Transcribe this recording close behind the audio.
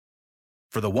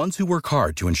For the ones who work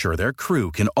hard to ensure their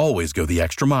crew can always go the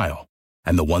extra mile,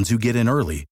 and the ones who get in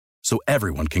early so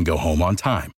everyone can go home on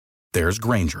time, there's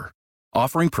Grainger,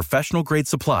 offering professional-grade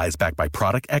supplies backed by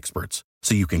product experts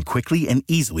so you can quickly and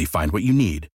easily find what you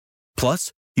need.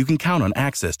 Plus, you can count on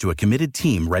access to a committed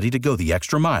team ready to go the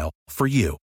extra mile for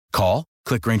you. Call,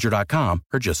 click Grainger.com,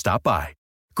 or just stop by.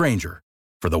 Grainger,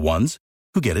 for the ones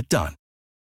who get it done.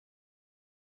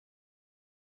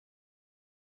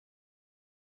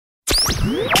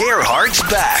 Gerhardt's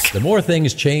back. The more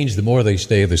things change, the more they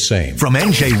stay the same. From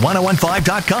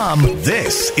NJ1015.com,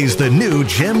 this is the new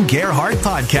Jim Gerhardt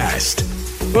Podcast.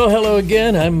 Well, hello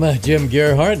again. I'm Jim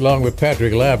Gerhardt, along with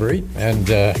Patrick Lavery.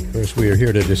 And, of course, we are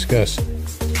here to discuss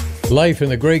life in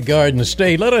the Great Garden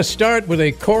State. Let us start with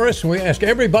a chorus, and we ask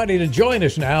everybody to join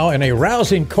us now in a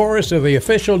rousing chorus of the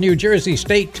official New Jersey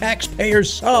State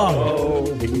Taxpayers Song.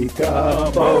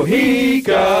 Bohica,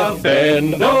 Bohica,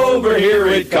 bend over, here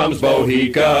it comes,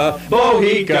 Bohica,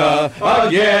 Bohica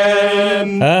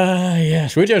again.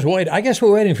 Yes, we just wait. I guess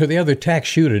we're waiting for the other tax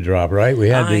shoe to drop, right? We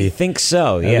had I think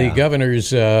so, yeah. The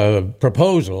governor's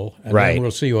proposal, and right. Then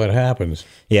we'll see what happens.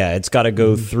 Yeah, it's got to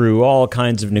go through all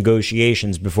kinds of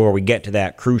negotiations before we get to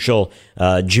that crucial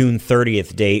June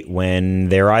 30th date when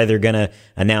they're either going to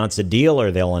announce a deal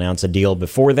or they'll announce a deal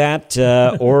before that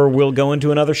or we'll go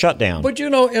into another shutdown. But, you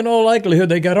know, in all likelihood,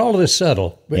 they got all of this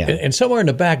settled. Yeah. And somewhere in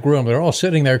the back room, they're all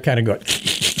sitting there kind of going,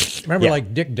 remember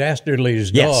like Dick Dastardly's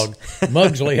dog,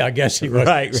 Mugsley, I guess he was,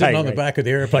 sitting on the back of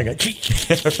the airplane.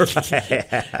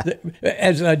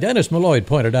 As Dennis Malloy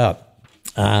pointed out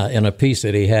in a piece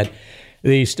that he had,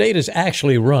 the state is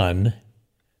actually run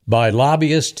by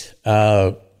lobbyist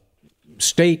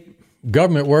state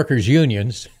government workers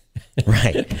unions.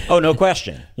 Right. Oh, no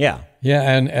question. Yeah. Yeah,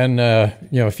 and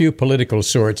you know, a few political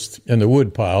sorts in the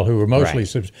woodpile who were mostly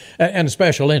and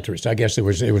special interests. I guess it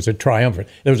was a triumvirate.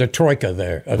 There was a troika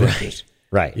there of interest.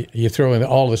 Right. You throw in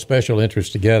all the special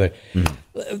interests together.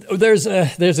 Mm. There's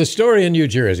a story in New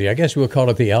Jersey. I guess we'll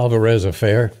call it the Alvarez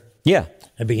affair. Yeah.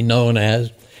 It'd be known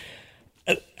as.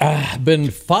 I've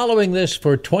been following this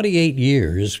for 28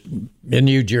 years in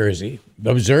New Jersey,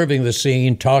 observing the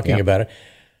scene, talking about it.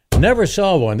 Never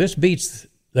saw one. This beats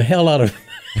the hell out of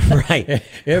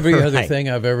every other thing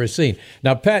I've ever seen.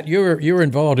 Now, Pat, you're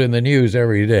involved in the news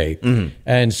every day. Mm-hmm.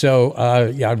 And so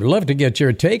I'd love to get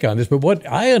your take on this. But what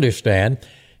I understand,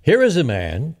 here is a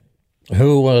man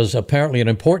who was apparently an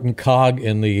important cog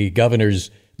in the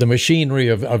machinery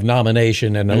of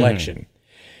nomination and election.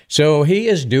 So he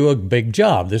is due a big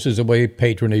job. This is the way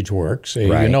patronage works.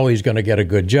 You know he's going to get a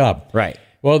good job. Right.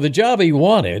 Well, the job he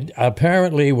wanted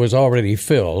apparently was already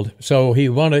filled. So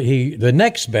the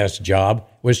next best job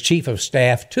was chief of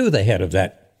staff to the head of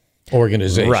that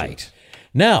organization. Right.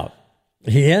 Now,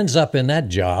 he ends up in that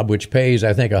job, which pays,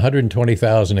 I think,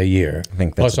 $120,000 a year, I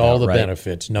think plus all the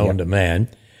benefits known to man.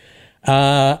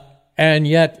 And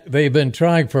yet they've been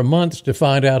trying for months to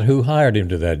find out who hired him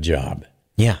to that job.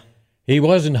 Yeah. He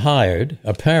wasn't hired,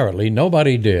 apparently.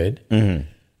 Nobody did. Mm-hmm.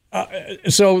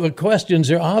 So the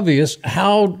questions are obvious.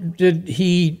 How did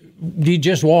he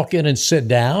just walk in and sit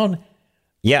down?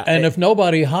 Yeah. And if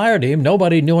nobody hired him,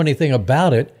 nobody knew anything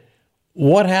about it,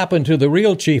 what happened to the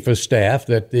real chief of staff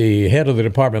that the head of the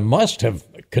department must have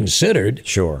considered?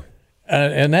 Sure.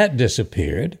 And that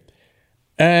disappeared.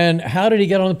 And how did he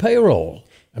get on the payroll?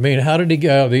 I mean, how did he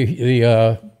go?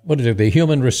 The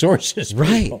human resources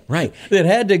people that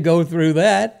had to go through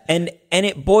that. And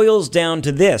it boils down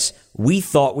to this. We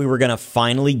thought we were going to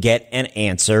finally get an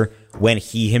answer when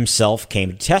he himself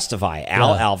came to testify.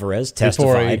 Alvarez testified.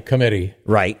 Before a committee.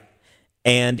 Right.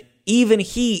 And even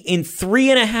he, in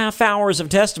 3.5 hours of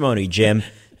testimony, Jim,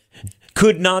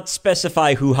 could not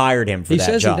specify who hired him for that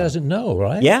job. He says he doesn't know,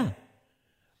 right? Yeah.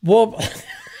 Well...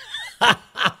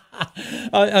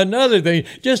 Another thing,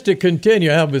 just to continue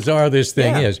how bizarre this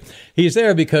thing is, he's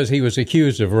there because he was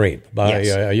accused of rape by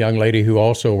a young lady who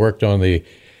also worked on the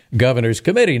governor's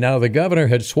committee. Now, the governor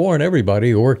had sworn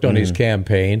everybody who worked on his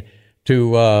campaign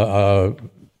to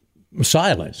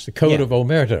silence. The Code of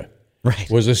Omerta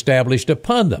was established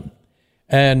upon them,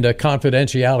 and a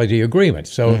confidentiality agreement.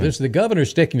 So this the governor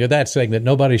sticking to that, saying that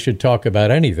nobody should talk about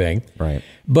anything. Right.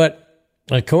 But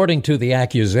according to the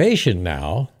accusation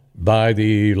now, by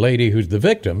the lady who's the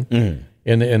victim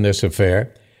in this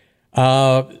affair.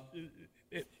 And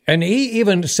he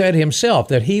even said himself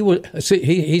that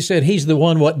he said he's the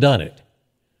one what done it.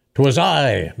 'Twas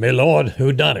I, my lord,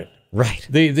 who done it. Right.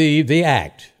 The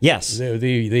act. Yes.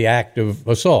 The act of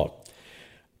assault.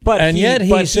 But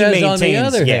he says on the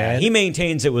other hand... he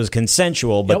maintains it was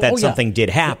consensual, but that something did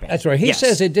happen. That's right. He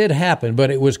says it did happen, but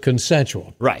it was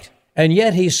consensual. Right. And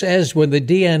yet he says when the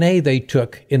DNA they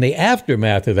took in the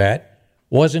aftermath of that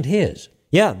wasn't his.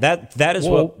 Yeah, that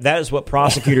is what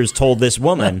prosecutors told this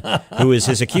woman who is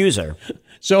his accuser.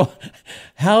 So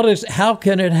how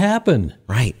can it happen?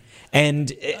 Right.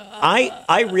 And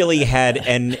I really had,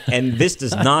 and this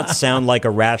does not sound like a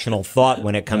rational thought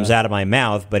when it comes out of my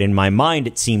mouth, but in my mind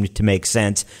it seemed to make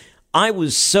sense. I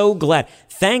was so glad.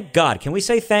 Thank God. Can we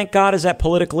say thank God? Is that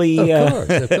politically?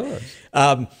 Of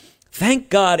course. Thank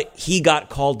God he got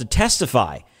called to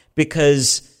testify,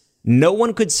 because no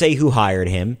one could say who hired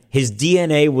him. His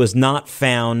DNA was not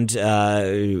found,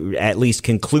 at least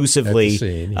conclusively,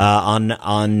 scene,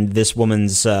 on this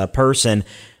woman's person.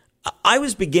 I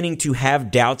was beginning to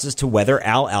have doubts as to whether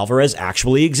Al Alvarez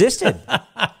actually existed.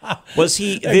 Was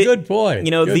he? Good point.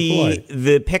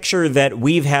 The picture that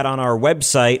we've had on our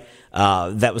website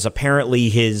that was apparently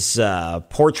his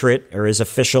portrait or his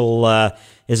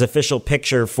official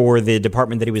picture for the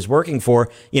department that he was working for,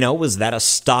 was that a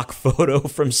stock photo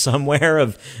from somewhere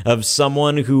of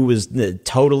someone who was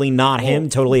totally not him,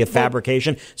 totally a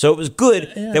fabrication? So it was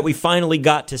good that we finally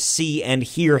got to see and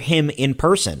hear him in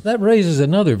person. That raises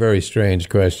another very strange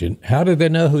question. How did they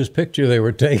know whose picture they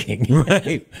were taking?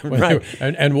 Right. Right.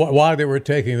 And why they were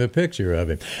taking the picture of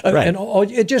him. Right. And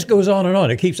it just goes on and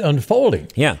on. It keeps unfolding.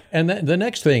 Yeah. And the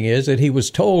next thing is that he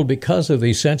was told, because of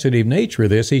the sensitive nature of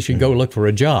this, he should go look for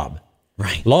a job.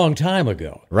 Right. Long time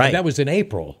ago. Right. And that was in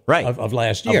April of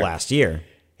last year.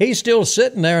 He's still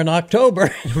sitting there in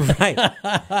October. Right.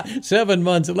 7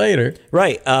 months later.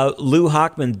 Right. Lou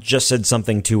Hochman just said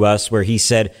something to us where he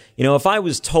said, if I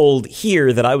was told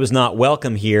here that I was not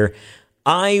welcome here,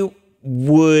 I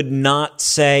would not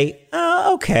say,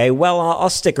 okay, well, I'll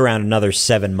stick around another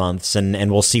 7 months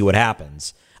and we'll see what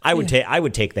happens. I would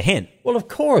take the hint. Well, of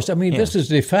course. I mean, this is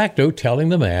de facto telling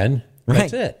the man,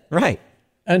 that's it. Right.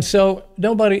 And so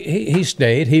he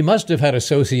stayed. He must have had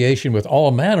association with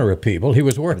all manner of people. He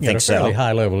was working at a fairly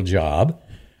high-level job.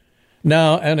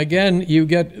 Now, and again, you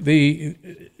get the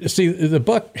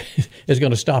buck is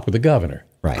going to stop with the governor.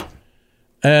 Right.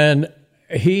 And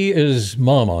he is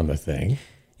mum on the thing.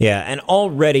 Yeah, and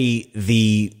already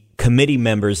the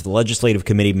legislative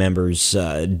committee members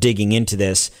digging into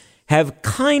this have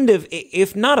kind of,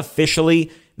 if not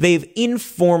officially, they've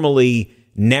informally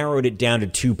narrowed it down to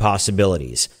two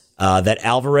possibilities. That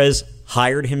Alvarez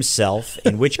hired himself,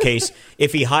 in which case,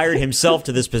 if he hired himself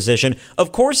to this position,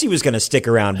 of course he was going to stick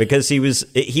around, because he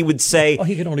would say... Oh,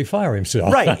 he could only fire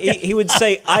himself. Right. He would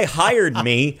say, I hired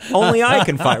me, only I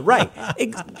can fire. Right.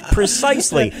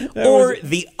 Precisely. Or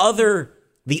the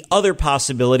other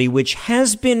possibility, which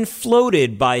has been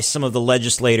floated by some of the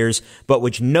legislators, but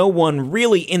which no one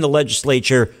really in the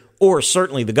legislature, or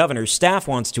certainly the governor's staff,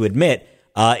 wants to admit,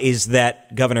 is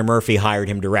that Governor Murphy hired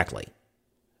him directly.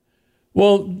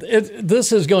 Well,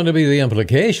 this is going to be the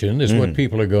implication, is what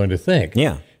people are going to think.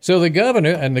 Yeah. So the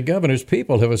governor and the governor's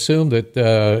people have assumed that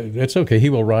it's okay, he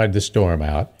will ride the storm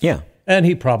out. Yeah. And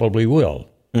he probably will,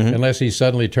 unless he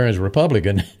suddenly turns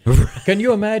Republican. Can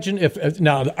you imagine if...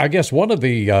 Now, I guess one of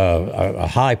the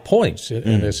high points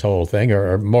in this whole thing,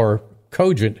 or more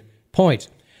cogent points,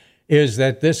 is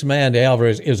that this man,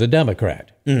 Alvarez, is a Democrat.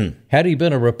 Had he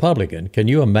been a Republican, can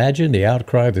you imagine the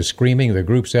outcry, the screaming, the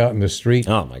groups out in the street?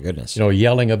 Oh, my goodness.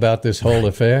 Yelling about this whole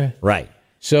affair? Right.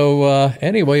 So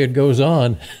anyway, it goes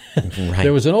on. Right.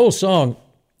 There was an old song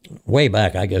way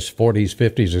back, I guess 40s,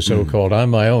 50s or so, called I'm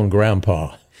My Own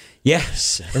Grandpa.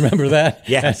 Yes. Remember that?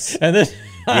 Yes. And this...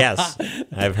 Yes,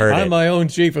 I've heard I'm it. my own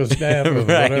chief of staff of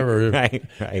whatever. Right.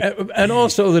 And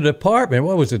also the department,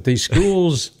 what was it, the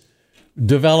Schools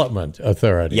Development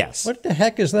Authority. Yes. What the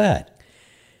heck is that?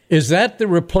 Is that the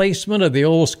replacement of the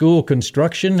old school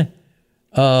construction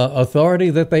authority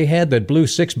that they had that blew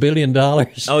 $6 billion?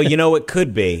 Oh, it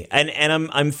could be. And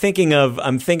I'm thinking of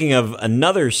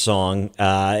another song,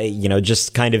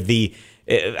 just kind of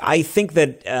I think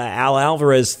that Al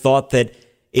Alvarez thought that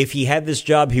if he had this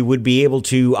job, he would be able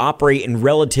to operate in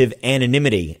relative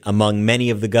anonymity among many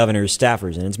of the governor's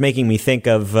staffers. And it's making me think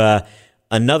of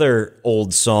another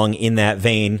old song in that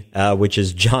vein, which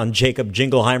is John Jacob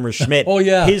Jingleheimer Schmidt. Oh,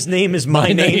 yeah. His name is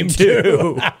my name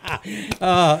too.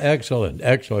 Excellent.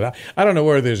 I don't know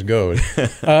where this goes.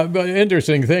 But the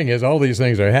interesting thing is all these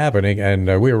things are happening, and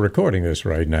we're recording this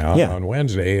right now on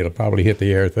Wednesday. It'll probably hit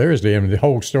the air Thursday, and the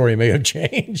whole story may have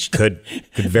changed. Could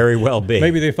very well be.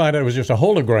 Maybe they find out it was just a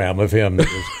hologram of him.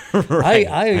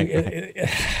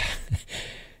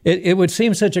 It would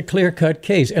seem such a clear-cut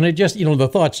case, and it just, the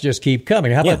thoughts just keep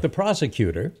coming. How about the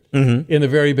prosecutor in the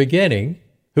very beginning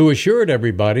who assured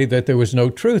everybody that there was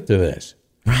no truth to this?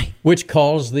 Right. Which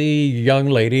calls the young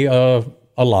lady a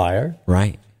liar.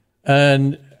 Right.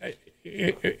 And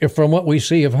from what we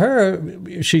see of her,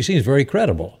 she seems very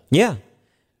credible. Yeah.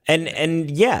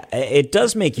 And yeah, it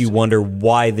does make you wonder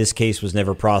why this case was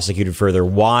never prosecuted further,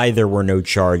 why there were no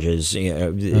charges.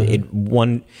 It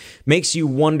makes you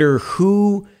wonder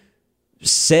who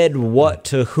said what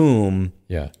to whom.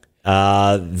 Yeah.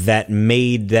 That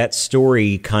made that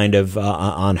story kind of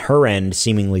on her end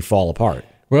seemingly fall apart.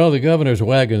 Well, the governor's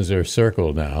wagons are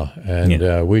circled now,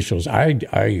 and we shall.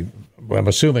 I'm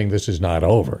assuming this is not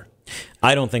over.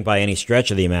 I don't think by any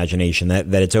stretch of the imagination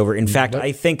that it's over. In fact,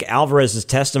 I think Alvarez's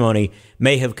testimony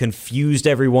may have confused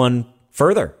everyone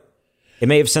further. It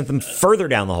may have sent them further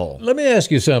down the hole. Let me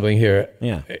ask you something here.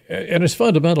 Yeah. And it's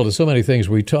fundamental to so many things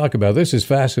we talk about. This is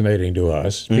fascinating to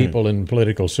us, people in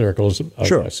political circles,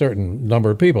 Sure. a certain number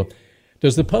of people.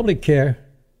 Does the public care?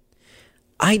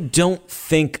 I don't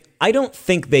think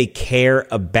they care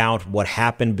about what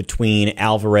happened between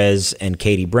Alvarez and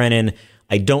Katie Brennan.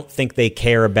 I don't think they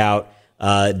care about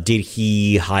did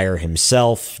he hire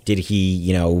himself? Did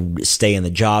he, stay in the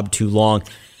job too long?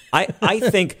 I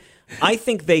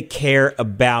think they care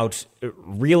about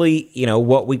really,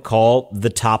 what we call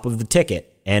the top of the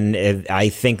ticket. And I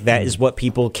think that is what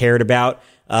people cared about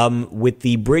with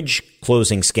the bridge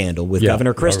closing scandal with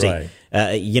Governor Christie.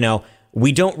 Right.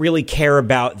 We don't really care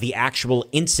about the actual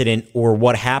incident or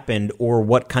what happened or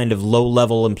what kind of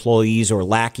low-level employees or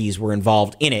lackeys were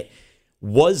involved in it.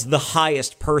 Was the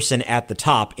highest person at the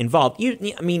top involved?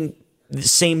 The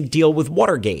same deal with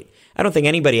Watergate. I don't think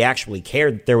anybody actually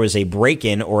cared that there was a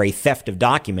break-in or a theft of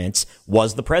documents.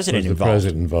 Was the president involved? Was the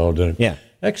president involved in it? Yeah.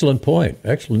 Excellent point.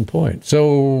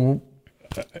 So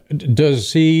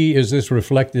is this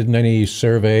reflected in any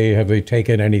survey? Have they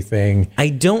taken anything? I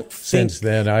don't think. Since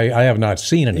then, I have not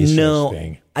seen any such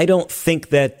thing. I don't think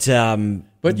that.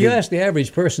 But you ask the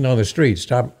average person on the street,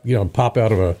 pop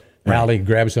out of a rally,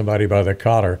 grab somebody by the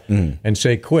collar, and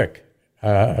say, quick,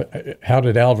 how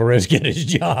did Alvarez get his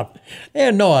job? They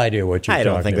had no idea what you're talking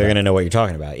about. I don't think they're going to know what you're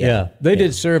talking about. Yeah. They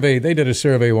did a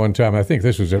survey one time. I think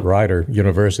this was at Rider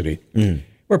University.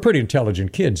 We're pretty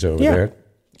intelligent kids over there.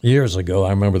 Years ago,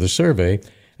 I remember the survey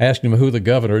asking them who the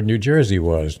governor of New Jersey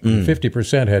was.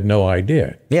 50% had no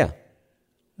idea. Yeah.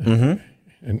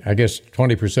 And I guess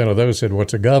 20% of those said,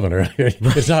 what's a governor?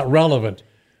 It's not relevant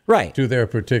to their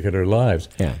particular lives.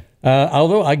 Yeah.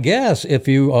 Although I guess if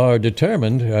you are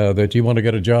determined that you want to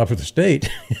get a job for the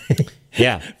state,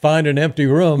 find an empty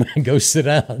room and go sit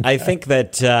down. I think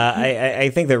that I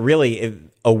think that really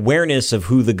awareness of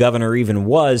who the governor even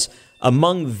was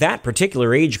among that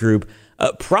particular age group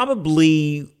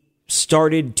probably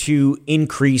started to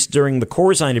increase during the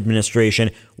Corzine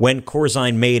administration when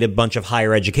Corzine made a bunch of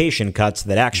higher education cuts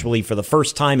that actually, for the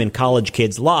first time in college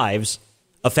kids' lives,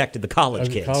 affected the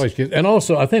college kids. And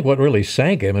also, I think what really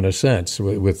sank him, in a sense,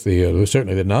 with the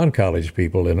certainly the non-college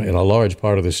people in a large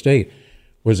part of the state,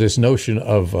 was this notion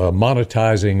of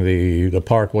monetizing the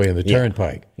parkway and the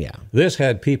turnpike. Yeah. This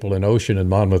had people in Ocean and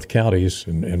Monmouth counties,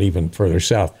 and even further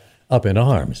south, up in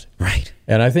arms. Right.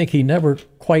 And I think he never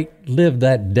quite lived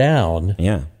that down.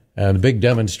 Yeah. And big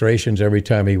demonstrations every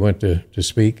time he went to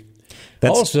speak.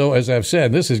 Also, as I've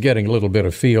said, this is getting a little bit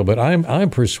of feel, but I'm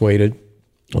persuaded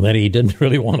that he didn't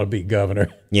really want to be governor.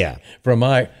 Yeah. From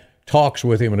my talks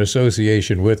with him and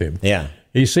association with him. Yeah.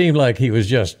 He seemed like he was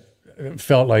just,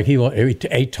 felt like he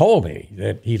told me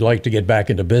that he'd like to get back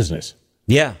into business.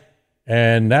 Yeah.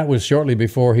 And that was shortly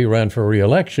before he ran for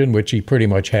re-election, which he pretty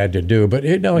much had to do. But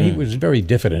he was very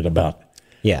diffident about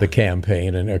the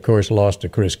campaign, and of course lost to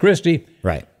Chris Christie,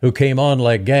 right, who came on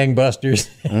like gangbusters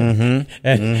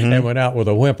and went out with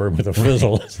a whimper, with a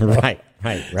fizzle. Right.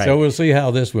 So we'll see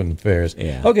how this one fares.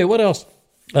 Yeah. Okay, what else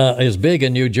is big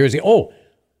in New Jersey? Oh,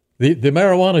 the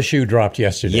marijuana shoe dropped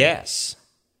yesterday. Yes.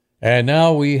 And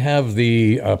now we have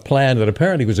the plan that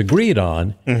apparently was agreed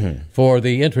on for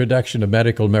the introduction of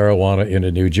medical marijuana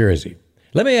into New Jersey.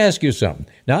 Let me ask you something.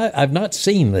 Now, I've not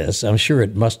seen this. I'm sure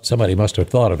somebody must have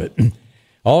thought of it.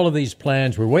 All of these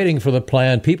plans, we're waiting for the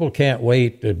plan. People can't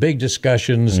wait. Big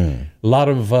discussions, a lot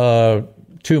of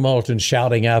tumult and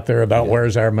shouting out there about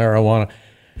where's our marijuana.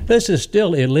 This is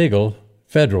still illegal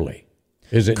federally,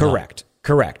 is it not?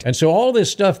 Correct. And so all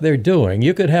this stuff they're doing,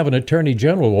 you could have an attorney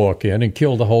general walk in and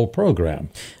kill the whole program.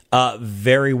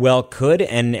 Very well could,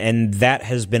 and that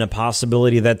has been a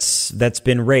possibility that's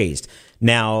been raised.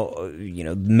 Now,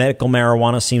 medical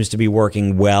marijuana seems to be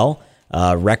working well.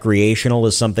 Recreational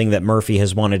is something that Murphy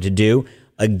has wanted to do.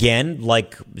 Again,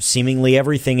 like seemingly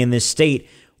everything in this state,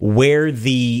 where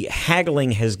the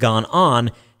haggling has gone on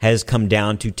has come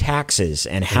down to taxes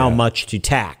and how much to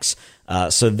tax.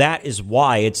 So that is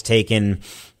why it's taken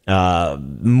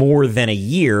more than a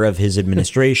year of his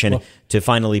administration to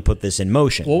finally put this in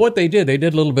motion. Well, what they did a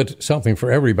little bit something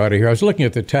for everybody here. I was looking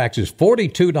at the taxes,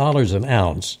 $42 an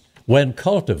ounce when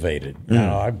cultivated.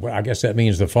 Now, I guess that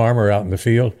means the farmer out in the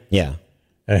field. Yeah.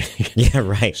 Yeah,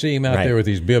 right. See him out there with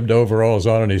these bibbed overalls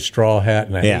on and his straw hat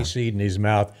and a hayseed in his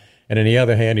mouth. And in the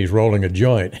other hand, he's rolling a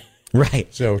joint.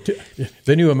 Right. So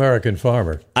the new American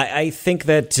farmer. I think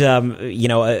that,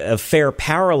 a fair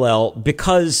parallel,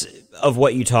 because of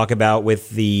what you talk about with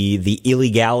the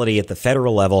illegality at the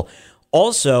federal level.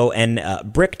 Also, and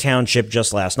Brick Township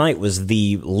just last night was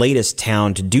the latest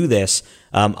town to do this.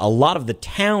 A lot of the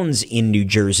towns in New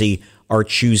Jersey are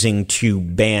choosing to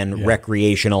ban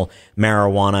recreational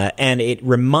marijuana. And it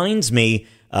reminds me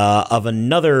of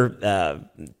another,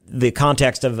 the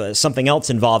context of something else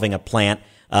involving a plant.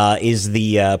 Is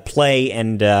the play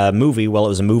and movie, well, it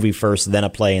was a movie first, then a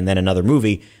play, and then another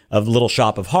movie of Little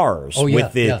Shop of Horrors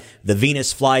with the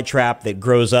Venus flytrap that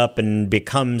grows up and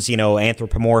becomes,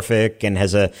 anthropomorphic and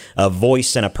has a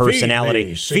voice and a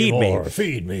personality.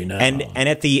 Feed me now. And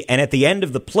at the end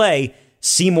of the play,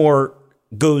 Seymour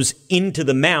goes into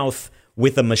the mouth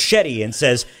with a machete and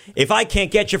says, "If I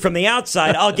can't get you from the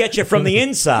outside, I'll get you from the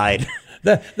inside."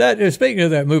 Speaking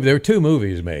of that movie, there were two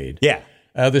movies made. Yeah.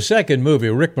 The second movie,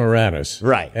 Rick Moranis.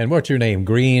 Right. And what's your name?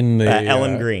 Green?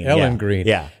 Ellen Green. Ellen Green.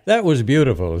 Yeah. That was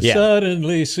beautiful. Yeah.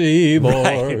 Suddenly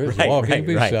Seymour is walking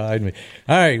beside me.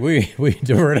 All right, we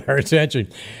divert our attention.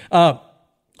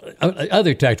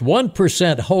 Other tax,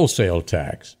 1% wholesale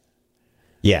tax.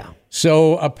 Yeah.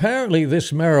 So apparently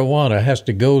this marijuana has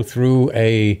to go through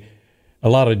a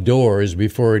lot of doors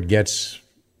before it gets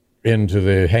into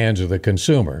the hands of the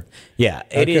consumer. Yeah,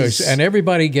 it is. And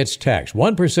everybody gets taxed.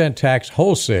 1% tax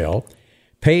wholesale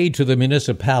paid to the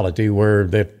municipality where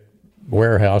the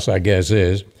warehouse, I guess,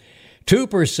 is.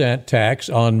 2% tax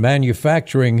on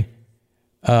manufacturing,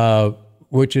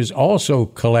 which is also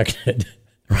collected.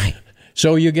 Right.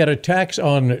 So you get a tax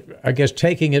on, I guess,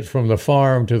 taking it from the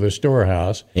farm to the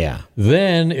storehouse. Yeah.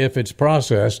 Then, if it's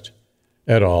processed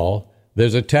at all,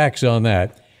 there's a tax on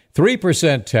that.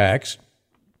 3% tax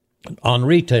on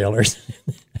retailers,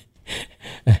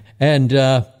 and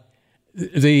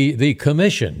the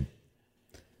commission.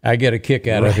 I get a kick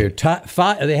out of here.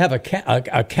 They have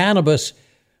a cannabis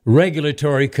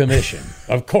regulatory commission,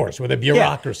 of course, with a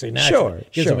bureaucracy. Naturally,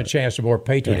 gives them a chance to more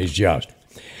patronage just.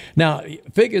 Now,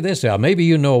 figure this out. Maybe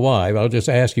you know why. I'll just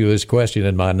ask you this question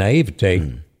in my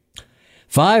naivete.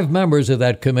 5 members of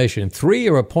that commission, 3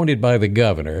 are appointed by the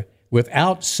governor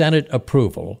without Senate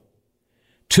approval.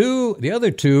 The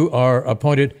other 2 are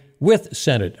appointed with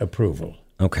Senate approval.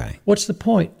 Okay. What's the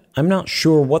point? I'm not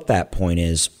sure what that point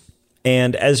is.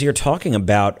 And as you're talking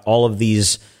about all of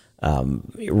these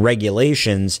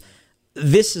regulations,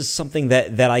 this is something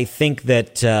that I think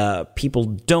that people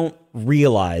don't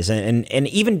realize, and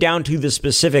even down to the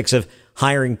specifics of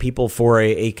hiring people for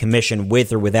a commission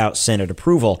with or without Senate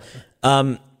approval.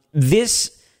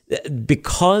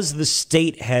 Because the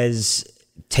state has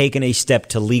taken a step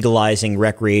to legalizing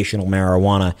recreational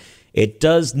marijuana, it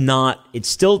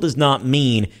still does not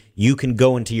mean you can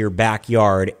go into your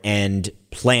backyard and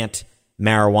plant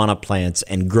marijuana plants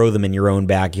and grow them in your own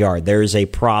backyard. There is a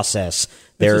process.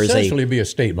 It's essentially be a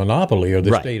state monopoly, or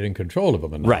the state in control of a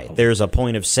monopoly. Right. There's a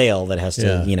point of sale that has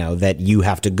to, that you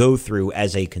have to go through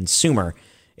as a consumer.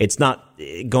 It's not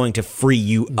going to free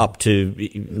you up to,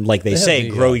 like they say,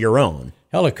 grow your own.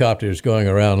 Helicopters going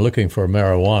around looking for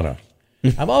marijuana.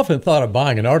 I've often thought of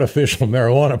buying an artificial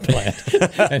marijuana plant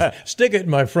and stick it in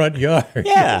my front yard.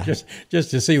 Yeah. just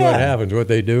to see what happens, what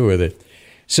they do with it.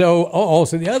 So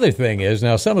also the other thing is,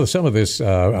 now some of this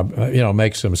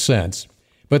makes some sense,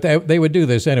 but they would do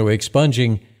this anyway,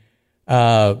 expunging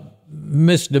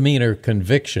misdemeanor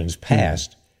convictions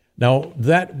passed. Now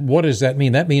what does that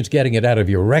mean? That means getting it out of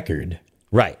your record.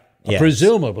 Right. Yes.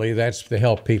 Presumably that's to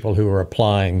help people who are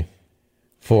applying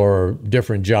for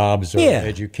different jobs or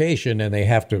education, and they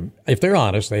have to, if they're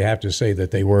honest, they have to say that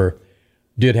they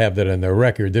did have that in their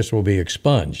record. This will be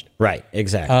expunged. Right,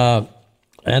 exactly.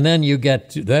 And then you get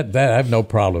to that. I have no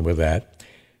problem with that.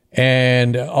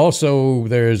 And also,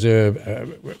 there's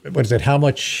what is it? How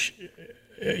much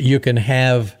you can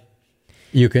have?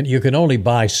 You can only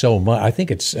buy so much. I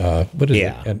think it's what is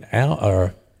it? An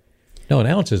ounce? No, an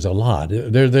ounce is a lot.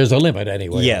 There's a limit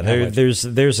anyway. Yeah,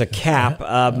 there's a cap.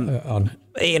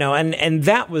 And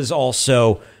that was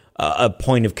also a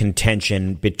point of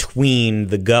contention between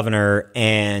the governor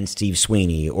and Steve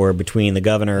Sweeney, or between the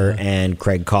governor and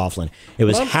Craig Coughlin. It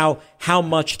was how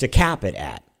much to cap it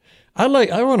at. I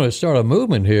want to start a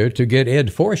movement here to get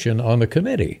Ed Fortune on the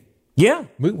committee. Yeah.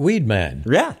 Weed man.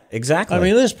 Yeah, exactly. I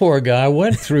mean, this poor guy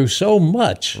went through so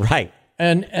much. Right.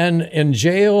 And in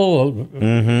jail,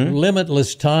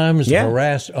 limitless times,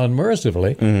 harassed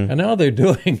unmercifully, and now they're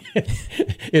doing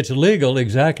it's legal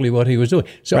exactly what he was doing.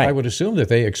 So I would assume that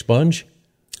they expunge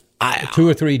 2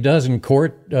 or 3 dozen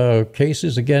court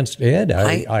cases against Ed.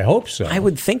 I hope so. I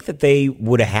would think that they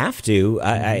would have to.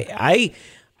 I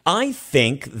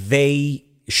think they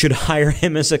should hire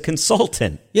him as a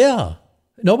consultant. Yeah,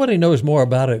 nobody knows more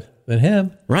about it than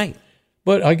him. Right.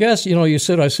 But I guess, you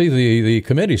said I see the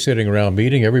committee sitting around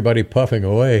meeting, everybody puffing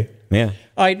away. Yeah.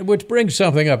 Which brings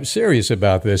something up serious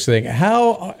about this thing.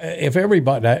 How, if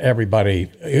everybody,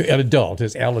 an adult,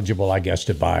 is eligible, I guess,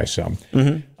 to buy some,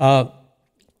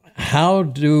 how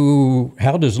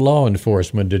does law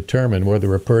enforcement determine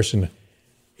whether a person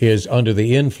is under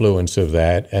the influence of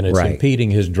that and it's impeding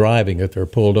his driving if they're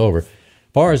pulled over?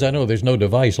 As far as I know, there's no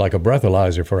device like a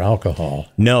breathalyzer for alcohol.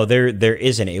 No, there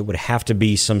isn't. It would have to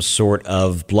be some sort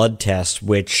of blood test,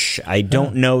 which I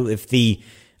don't know if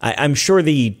I'm sure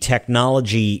the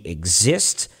technology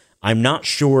exists. I'm not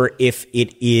sure if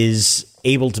it is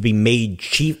able to be made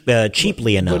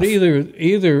cheaply enough. But either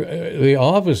the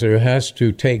officer has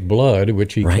to take blood,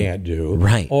 which he can't do,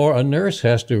 or a nurse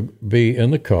has to be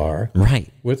in the car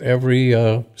with every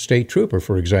state trooper,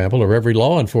 for example, or every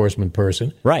law enforcement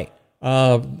person. Right.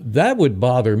 That would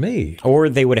bother me. Or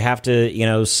they would have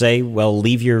to, say, well,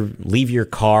 leave your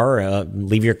car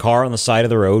on the side of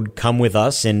the road. Come with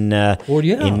us in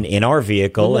our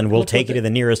vehicle, and we'll take you to the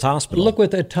nearest hospital. Look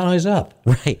what that ties up.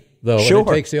 Right. Though it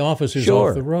takes the officers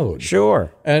off the road.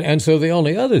 Sure. And so the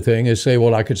only other thing is say,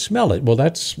 well, I could smell it. Well,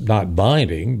 that's not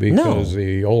binding because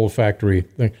the olfactory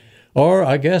thing. Or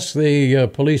I guess the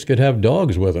police could have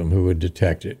dogs with them who would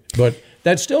detect it. But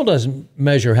that still doesn't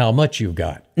measure how much you've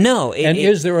got. No.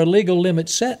 Is there a legal limit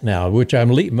set now? Which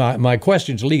my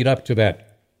questions lead up to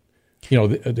that.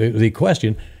 The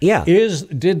question. Yeah.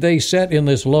 Did they set in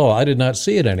this law? I did not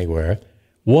see it anywhere.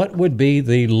 What would be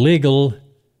the legal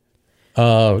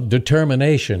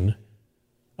determination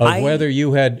of whether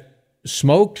you had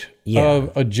smoked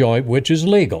a joint, which is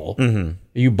legal? Mm-hmm.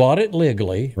 You bought it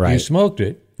legally. Right. You smoked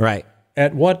it. Right.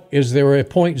 At what is there a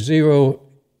 .08?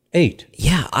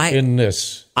 Yeah, in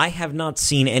this. I have not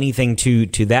seen anything to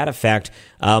that effect.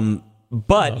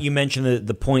 But you mentioned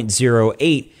the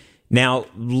 .08. Now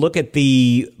look at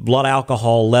the blood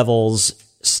alcohol levels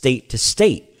state to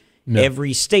state. No.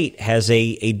 Every state has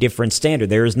a different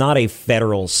standard. There is not a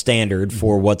federal standard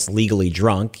for what's legally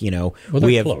drunk. Well,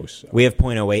 we have close. We have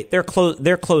 .08.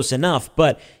 They're close enough.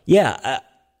 But yeah.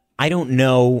 I don't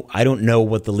know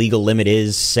what the legal limit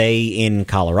is, say, in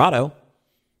Colorado.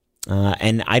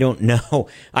 And I don't know.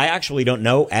 I actually don't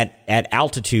know at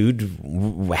altitude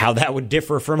how that would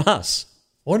differ from us.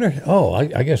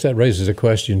 I guess that raises a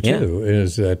question, too. Yeah.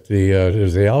 Is that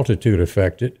does the altitude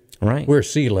affect it? Right. We're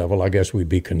sea level, I guess we'd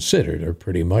be considered, or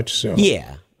pretty much so.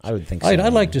 Yeah, I would think so.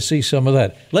 I'd like to see some of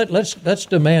that. Let's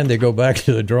demand they go back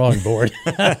to the drawing board.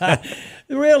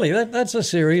 Really, that's a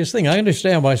serious thing. I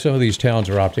understand why some of these towns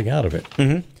are opting out of it.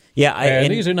 Mm-hmm. Yeah, and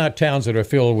these are not towns that are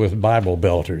filled with Bible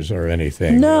belters or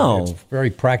anything. No, it's very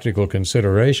practical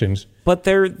considerations. But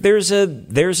there's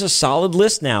a solid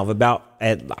list now of about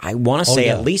I want to say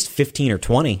at least 15 or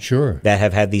 20 that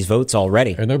have had these votes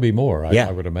already, and there'll be more. I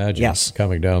would imagine.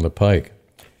 Coming down the pike.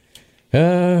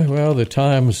 Well, the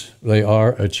times they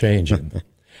are a changing.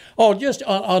 Oh, just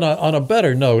on a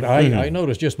better note, I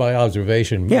noticed just by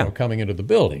observation coming into the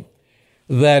building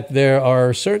that there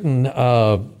are certain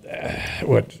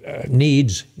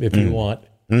needs, if you want,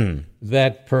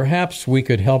 that perhaps we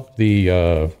could help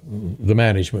the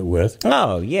management with.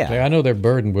 Oh, yeah. I know they're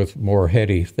burdened with more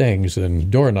heady things than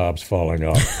doorknobs falling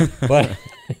off, but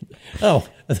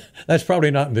that's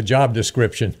probably not in the job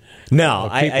description. No,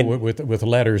 people with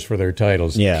letters for their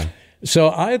titles. Yeah.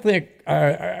 So I think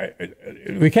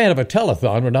we can't have a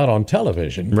telethon. We're not on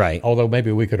television. Right. Although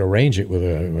maybe we could arrange it with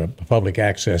a public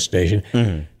access station.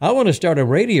 Mm-hmm. I want to start a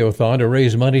radiothon to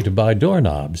raise money to buy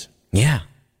doorknobs. Yeah.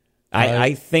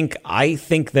 I think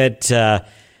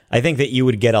that you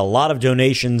would get a lot of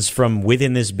donations from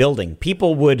within this building.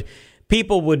 People would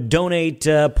donate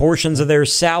portions of their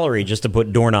salary just to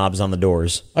put doorknobs on the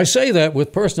doors. I say that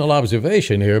with personal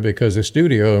observation here because the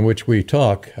studio in which we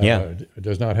talk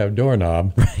does not have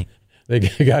doorknob. Right. They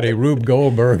got a Rube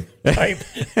Goldberg type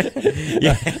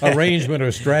arrangement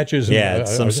of stretches. And,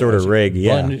 some sort of rig.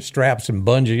 Straps and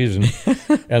bungees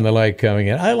and the like coming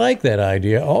in. I like that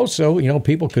idea. Also,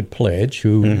 people could pledge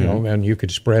and you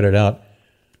could spread it out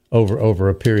over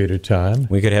a period of time.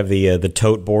 We could have the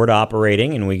tote board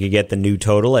operating, and we could get the new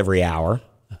total every hour.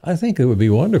 I think it would be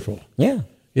wonderful. Yeah.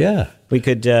 Yeah. We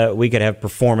could have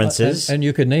performances. And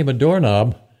you could name a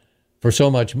doorknob for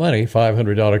so much money,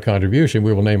 $500 contribution.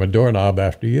 We will name a doorknob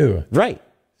after you. Right.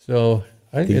 So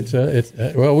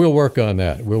well, we'll work on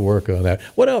that.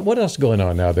 What else going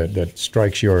on now that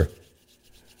strikes your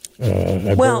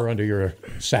burr under your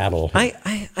saddle?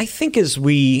 I think as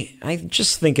we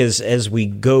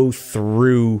go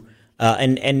through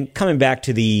and coming back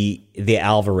to the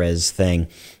Alvarez thing,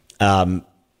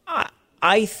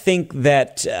 I think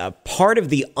that part of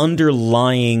the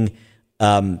underlying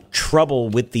trouble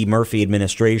with the Murphy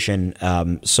administration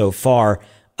so far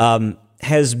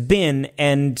has been,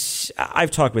 and I've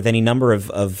talked with any number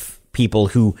of people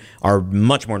who are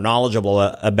much more knowledgeable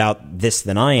about this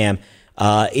than I am,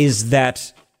 is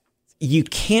that you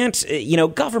can't,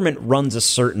 government runs a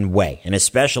certain way, and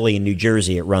especially in New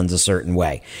Jersey, it runs a certain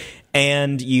way.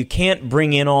 And you can't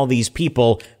bring in all these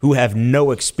people who have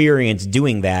no experience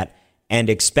doing that and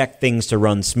expect things to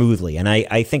run smoothly. And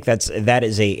I think that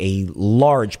is a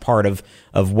large part of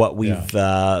what we've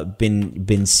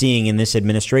been seeing in this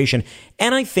administration.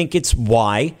 And I think it's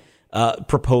why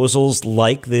proposals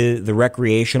like the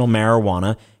recreational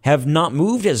marijuana have not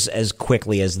moved as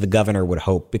quickly as the governor would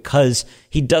hope, because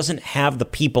he doesn't have the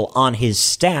people on his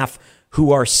staff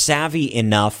who are savvy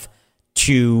enough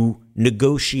to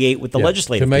negotiate with the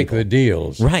legislative to make people. The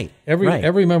deals. Right.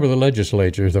 Every member of the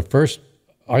legislature, the first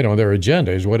their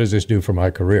agenda is, what does this do for my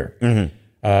career?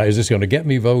 Mm-hmm. Is this going to get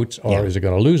me votes, or is it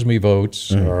going to lose me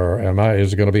votes, or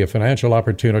is it going to be a financial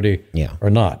opportunity or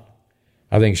not?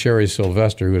 I think Sherry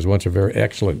Sylvester, who was once a very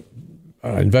excellent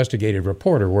investigative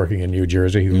reporter working in New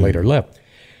Jersey, who later left,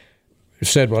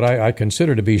 said what I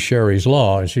consider to be Sherry's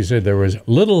law, and she said there was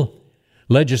little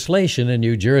legislation in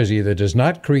New Jersey that does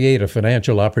not create a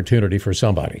financial opportunity for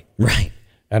somebody. Right.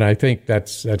 And I think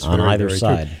that's on very, either very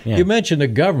side. True. Yeah. You mentioned the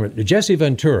government. Jesse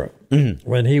Ventura,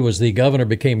 when he was the governor,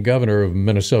 became governor of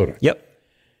Minnesota. Yep.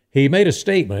 He made a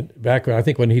statement back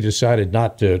when he decided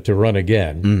not to run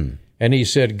again. And he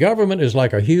said, government is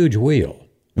like a huge wheel.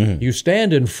 You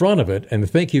stand in front of it and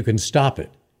think you can stop it.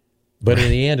 But in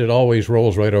the end, it always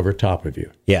rolls right over top of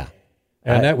you. Yeah.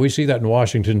 And we see that in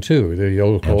Washington, too, the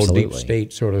old deep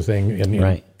state sort of thing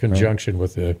in conjunction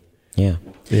with the... Yeah.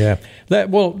 Yeah.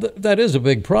 That is a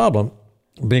big problem,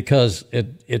 because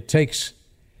it takes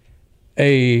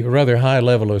a rather high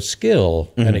level of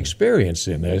skill and experience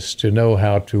in this to know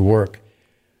how to work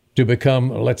to become,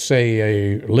 let's say,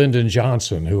 a Lyndon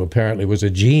Johnson, who apparently was a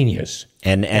genius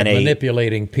and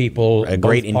manipulating people, a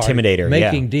great intimidator,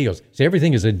 making deals. See,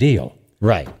 everything is a deal.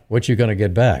 Right. What you're going to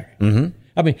get back. Mm-hmm.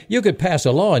 I mean, you could pass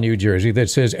a law in New Jersey that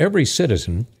says every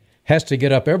citizen has to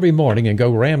get up every morning and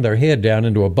go ram their head down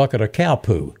into a bucket of cow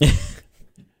poo.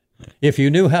 If you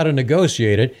knew how to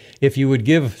negotiate it, if you would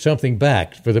give something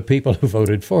back for the people who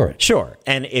voted for it. Sure.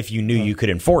 And if you knew you could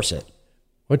enforce it.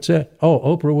 What's that? Oh,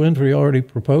 Oprah Winfrey already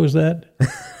proposed that?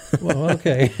 Well,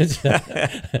 okay.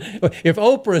 If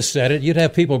Oprah said it, you'd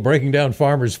have people breaking down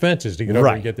farmers' fences to get over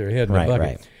and get their head in the bucket.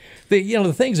 Right.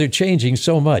 The things are changing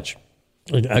so much.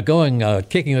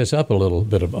 Kicking this up a little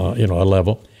bit of a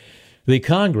level. The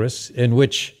Congress, in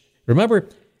which, remember,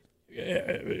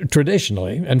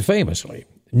 traditionally and famously,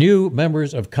 new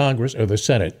members of Congress or the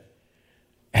Senate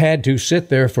had to sit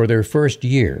there for their first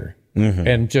year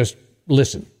and just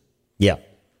listen. Yeah.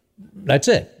 That's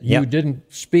it. You didn't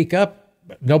speak up.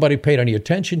 Nobody paid any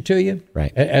attention to you.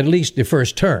 Right. At least the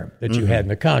first term that you had in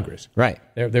the Congress. Right.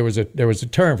 There was a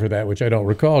term for that, which I don't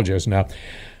recall just now.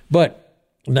 But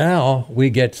now we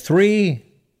get three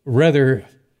rather,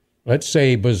 let's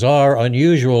say, bizarre,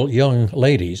 unusual young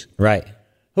ladies. Right.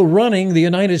 Who are running the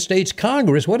United States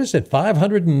Congress. What is it,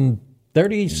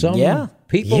 530-some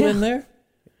people in there?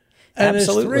 And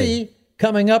Absolutely. there's three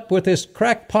coming up with this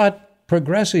crackpot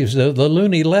progressives, the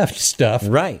loony left stuff.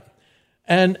 Right.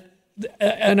 And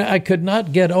I could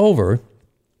not get over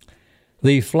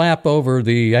the flap over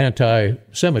the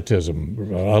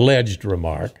anti-Semitism alleged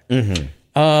remark. Mm-hmm.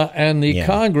 And the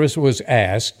Congress was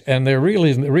asked, and the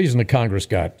reason the Congress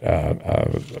got,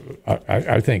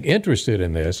 I think, interested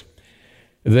in this,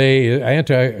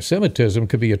 anti-Semitism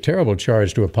could be a terrible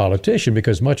charge to a politician,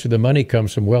 because much of the money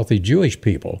comes from wealthy Jewish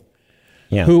people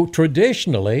who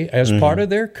traditionally, as part of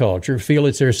their culture, feel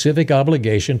it's their civic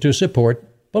obligation to support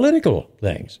political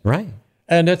things. Right.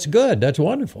 And that's good. That's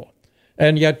wonderful.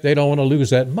 And yet they don't want to lose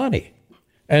that money.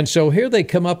 And so here they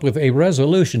come up with a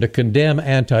resolution to condemn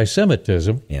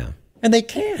anti-Semitism. Yeah. And they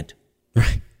can't.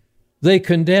 Right. They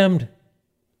condemned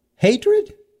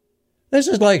hatred? This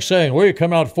is like saying, we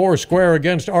come out foursquare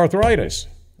against arthritis.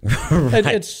 Right.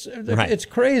 It's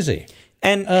crazy.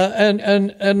 And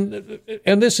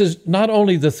this is not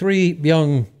only the three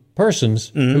young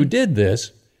persons who did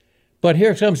this, But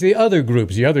here comes the other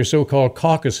groups, the other so-called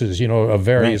caucuses, of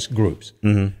various groups.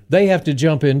 Mm-hmm. They have to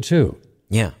jump in too.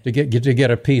 Yeah. To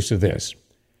get a piece of this.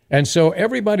 And so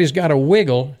everybody's got to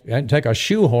wiggle and take a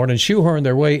shoehorn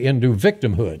their way into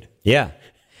victimhood. Yeah.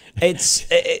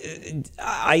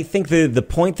 I think the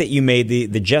point that you made,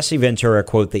 the Jesse Ventura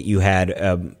quote that you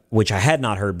had, which I had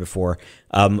not heard before,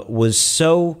 was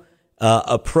so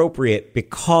appropriate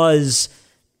because,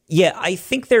 I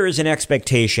think there is an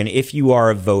expectation, if you are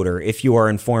a voter, if you are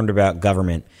informed about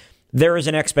government, there is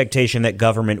an expectation that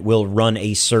government will run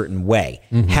a certain way.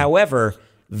 Mm-hmm. However,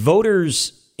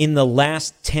 voters in the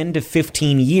last 10 to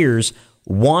 15 years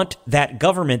want that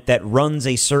government that runs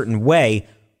a certain way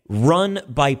run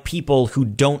by people who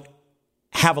don't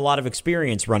have a lot of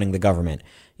experience running the government.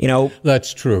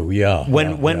 That's true. Yeah.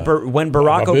 When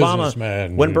Barack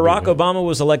Obama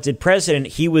was elected president,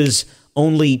 he was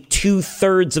only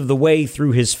 2/3 of the way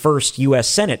through his first U.S.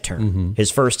 Senate term, his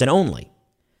first and only.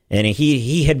 And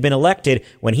he had been elected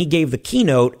when he gave the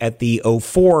keynote at the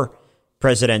 2004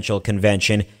 presidential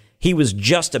convention. He was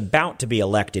just about to be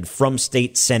elected from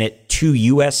state Senate to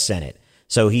U.S. Senate.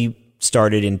 So he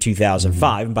started in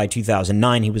 2005, and by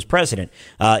 2009, he was president.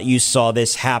 You saw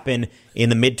this happen in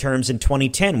the midterms in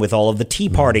 2010 with all of the Tea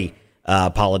Party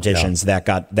politicians that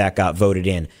got voted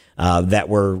in. That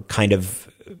were kind of,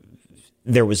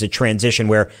 there was a transition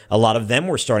where a lot of them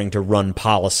were starting to run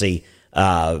policy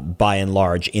by and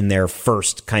large in their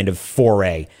first kind of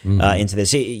foray into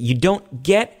this. You don't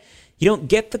get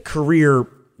the career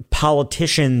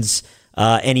politicians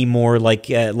anymore, like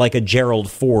a Gerald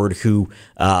Ford who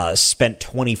spent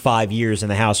 25 years in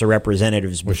the House of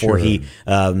Representatives before he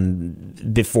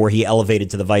elevated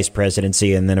to the vice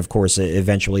presidency, and then of course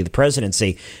eventually the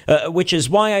presidency. Which is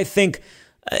why I think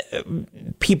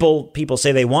people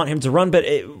say they want him to run, but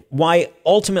why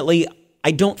ultimately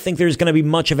I don't think there's going to be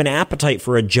much of an appetite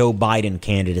for a Joe Biden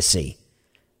candidacy,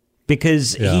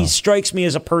 because he strikes me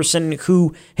as a person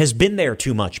who has been there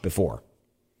too much before.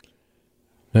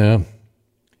 Yeah.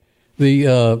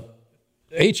 The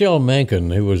H.L.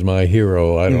 Mencken, who was my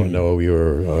hero, I don't know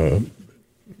your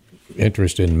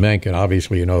interest in Mencken.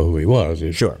 Obviously, you know who he was.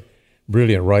 He's sure.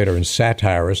 Brilliant writer and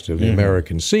satirist of the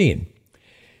American scene.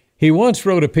 He once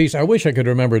wrote a piece, I wish I could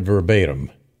remember it verbatim,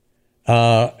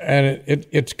 and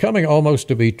it's coming almost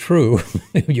to be true.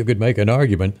 You could make an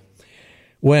argument.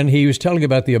 When he was telling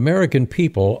about the American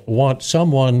people want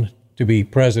someone to be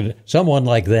president, someone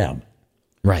like them.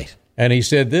 Right. And he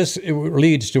said this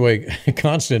leads to a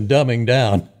constant dumbing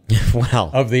down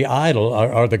of the idol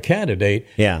or the candidate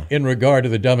in regard to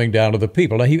the dumbing down of the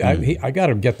people. Now, I got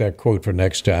to get that quote for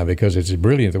next time because it's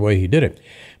brilliant the way he did it.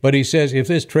 But he says if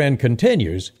this trend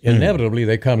continues, inevitably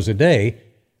there comes a day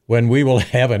when we will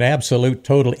have an absolute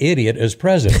total idiot as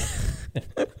president.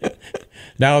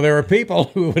 Now, there are people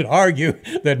who would argue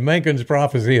that Mencken's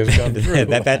prophecy has come true.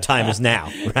 that time is now.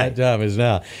 Right? That time is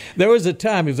now. There was a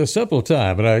time, it was a simple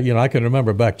time, and I can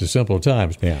remember back to simple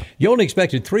times. Yeah. You only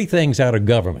expected three things out of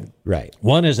government. Right.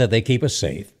 One is that they keep us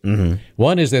safe. Mm-hmm.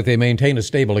 One is that they maintain a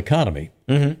stable economy.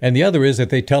 Mm-hmm. And the other is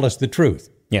that they tell us the truth.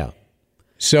 Yeah.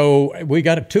 So we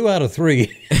got 2 out of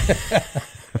 3.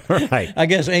 Right. I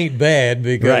guess ain't bad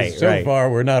because so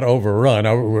far we're not overrun.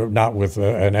 We're not with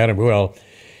an enemy. Well,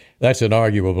 that's an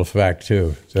arguable fact,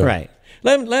 too. So right.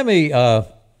 Let me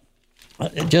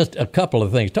just a couple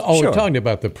of things. We're talking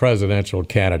about the presidential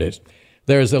candidates.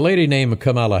 There's a lady named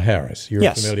Kamala Harris.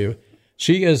 You're familiar with?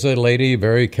 She is a lady,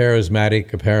 very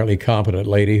charismatic, apparently competent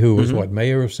lady who was,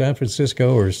 mayor of San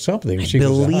Francisco or something? I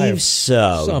believe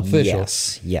so. Some official.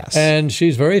 Yes. And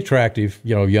she's very attractive,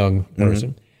 young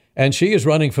person. And she is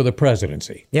running for the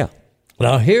presidency. Yeah.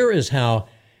 Now, here is how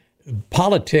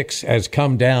politics has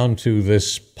come down to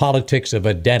this politics of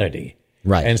identity.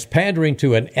 Right. And it's pandering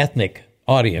to an ethnic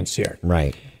audience here.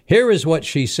 Right. Here is what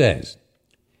she says.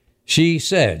 She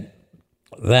said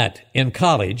that in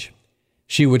college,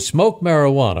 she would smoke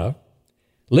marijuana,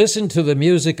 listen to the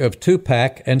music of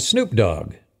Tupac and Snoop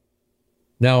Dogg.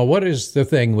 Now, what is the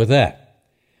thing with that?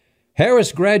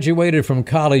 Harris graduated from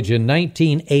college in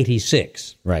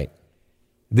 1986. Right.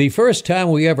 The first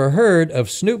time we ever heard of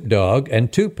Snoop Dogg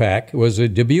and Tupac was the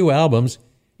debut albums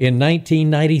in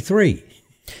 1993.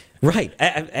 Right.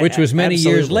 Which was many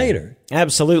years later.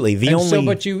 Absolutely.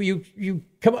 But you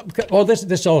come up. Well,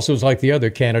 this also is like the other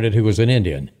candidate who was an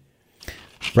Indian.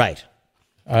 Right.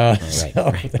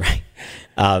 Right.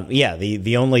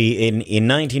 The only in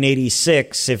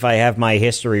 1986, if I have my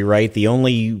history right, the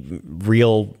only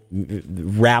real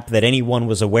rap that anyone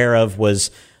was aware of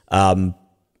was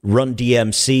Run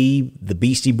DMC, the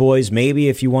Beastie Boys, maybe,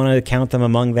 if you want to count them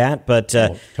among that. But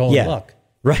Tone Luck.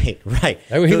 Right.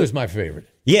 He was my favorite.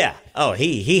 Yeah. Oh,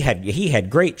 he had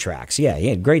great tracks. Yeah, he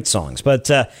had great songs. But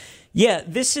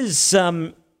this is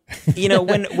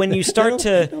when you start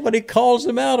to nobody calls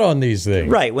them out on these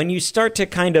things. Right, when you start to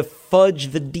kind of fudge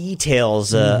the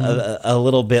details a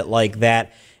little bit like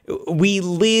that, we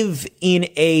live in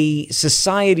a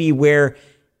society where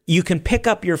you can pick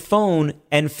up your phone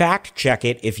and fact check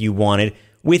it if you wanted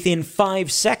within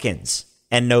 5 seconds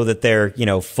and know that they're,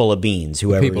 full of beans,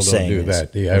 whoever People is saying don't do this.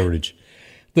 that, the average.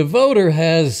 The voter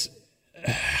has,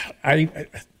 I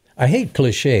hate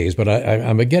cliches, but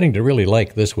I'm beginning to really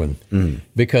like this one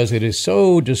because it is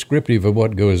so descriptive of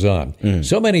what goes on.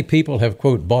 So many people have,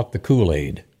 quote, bought the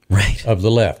Kool-Aid of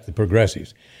the left, the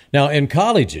progressives. Now, in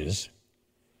colleges,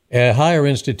 higher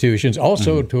institutions,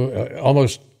 also to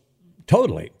almost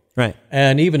totally, right,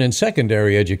 and even in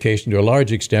secondary education to a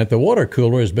large extent, the water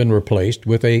cooler has been replaced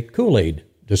with a Kool-Aid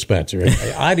dispenser, an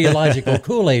ideological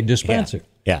Kool-Aid dispenser.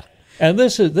 Yeah. And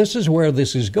this is where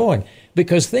this is going,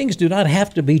 because things do not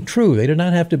have to be true. They do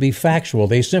not have to be factual.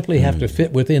 They simply have to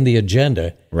fit within the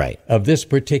agenda of this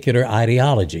particular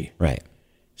ideology. Right.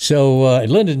 So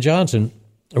Lyndon Johnson,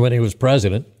 when he was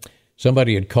president,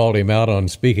 somebody had called him out on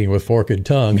speaking with forked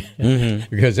tongue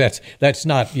because that's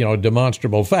not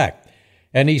demonstrable fact.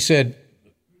 And he said,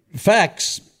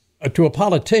 facts to a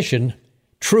politician,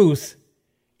 truth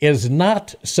is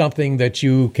not something that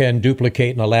you can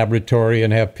duplicate in a laboratory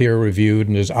and have peer reviewed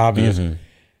and is obvious.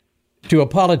 To a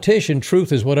politician,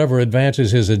 truth is whatever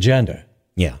advances his agenda.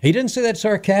 Yeah. He didn't say that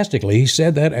sarcastically. He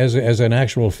said that as an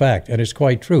actual fact, and it's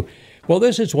quite true. Well,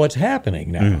 this is what's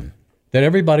happening now, that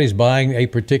everybody's buying a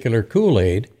particular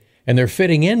Kool-Aid, and they're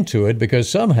fitting into it because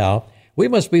somehow we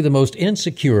must be the most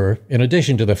insecure, in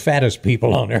addition to the fattest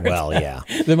people on earth. Well, yeah.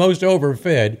 The most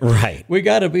overfed. Right. We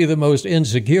got to be the most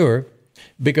insecure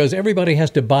because everybody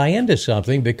has to buy into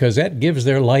something because that gives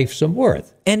their life some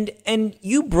worth. And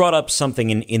you brought up something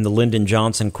in the Lyndon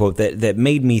Johnson quote that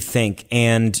made me think.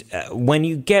 And when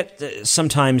you get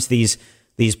sometimes these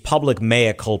public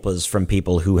mea culpas from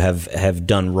people who have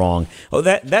done wrong,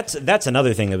 that's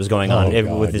another thing that was going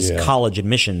on with this college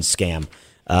admissions scam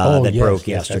that broke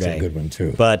yesterday. That's a good one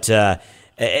too. But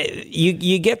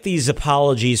you get these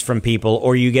apologies from people,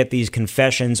 or you get these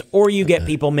confessions, or you get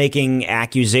people making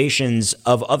accusations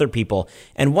of other people.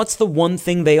 And what's the one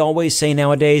thing they always say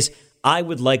nowadays? I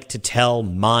would like to tell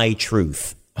my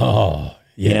truth. Oh,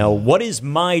 yeah. What is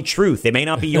my truth? It may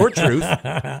not be your truth.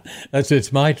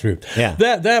 It's my truth. Yeah.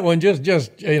 That one, just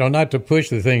not to push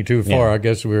the thing too far. Yeah. I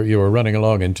guess you were running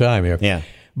along in time here. Yeah.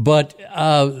 But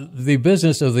the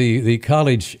business of the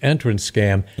college entrance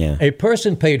scam, a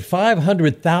person paid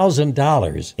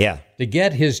 $500,000 to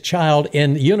get his child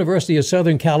in the University of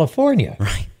Southern California.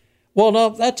 Right. Well,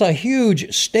 no, that's a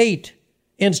huge state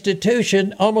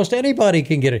institution. Almost anybody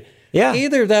can get it. Yeah.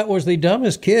 Either that was the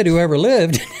dumbest kid who ever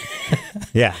lived.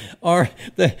 Yeah. Or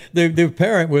the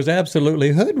parent was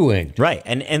absolutely hoodwinked. Right.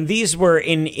 And these were,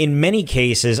 in many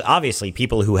cases, obviously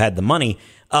people who had the money,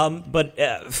 but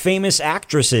famous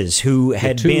actresses who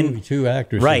had been... Two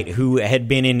actresses. Right, who had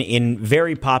been in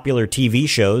very popular TV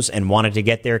shows and wanted to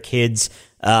get their kids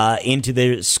into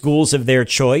the schools of their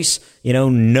choice.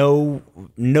 No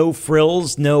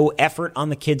frills, no effort on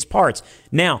the kids' parts.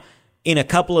 Now, in a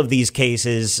couple of these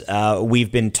cases,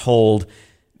 we've been told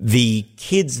the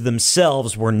kids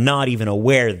themselves were not even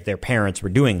aware that their parents were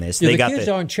doing this. The kids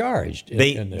aren't charged.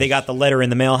 They got the letter in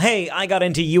the mail. Hey, I got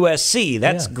into USC.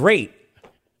 That's great.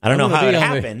 I don't know how it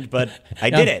happened, but I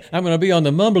did it. I'm going to be on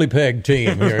the Mumbly Peg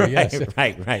team here. Yes.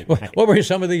 Right. What were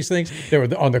some of these things? They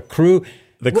were on the crew.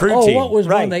 The crew team. What was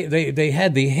right. one? They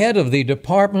had the head of the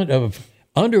Department of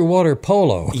Underwater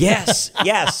Polo. Yes.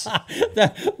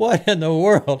 What in the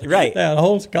world? Right. That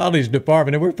whole college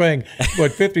department. And we're paying,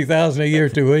 $50,000 a year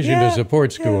tuition to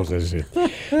support schools.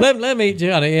 Let me,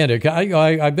 Johnny, end it.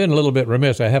 I've been a little bit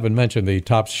remiss. I haven't mentioned the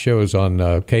top shows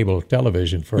on cable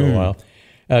television for a while.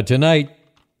 Tonight,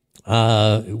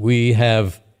 we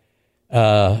have,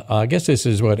 I guess this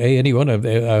is what A&E, one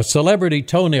of celebrity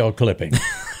toenail clipping.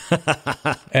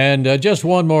 And just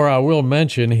one more I will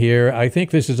mention here. I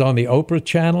think this is on the Oprah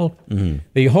channel.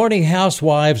 The Horny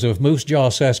Housewives of Moose Jaw,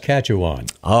 Saskatchewan.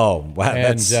 Oh, wow.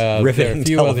 That's riveting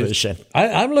television.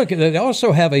 I'm looking. They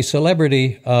also have a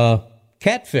celebrity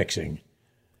cat fixing.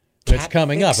 That's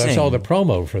coming up. I saw the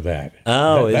promo for that.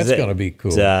 Oh, that's going to be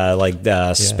cool.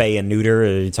 Spay and neuter.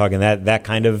 Are you talking that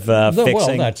kind of fixing?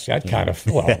 Well, that's that kind of.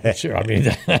 Well, sure. I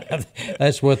mean,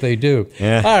 that's what they do.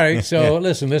 Yeah. All right. So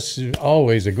listen, this is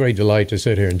always a great delight to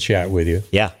sit here and chat with you.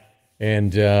 Yeah.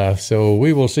 And so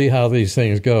we will see how these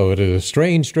things go. It is a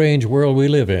strange, strange world we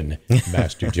live in,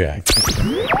 Master Jack.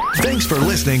 Thanks for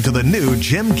listening to the new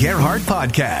Jim Gerhardt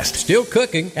Podcast. Still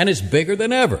cooking, and it's bigger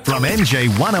than ever. From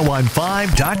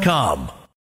NJ1015.com.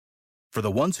 For the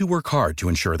ones who work hard to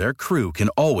ensure their crew can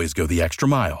always go the extra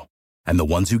mile, and the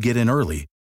ones who get in early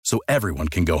so everyone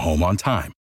can go home on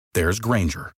time, there's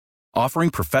Grainger,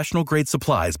 offering professional-grade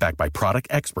supplies backed by product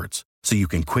experts so you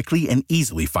can quickly and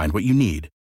easily find what you need.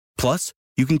 Plus,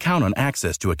 you can count on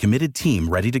access to a committed team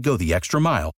ready to go the extra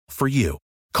mile for you.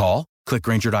 Call, click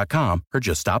Grainger.com, or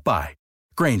just stop by.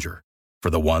 Grainger, for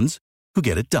the ones who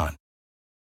get it done.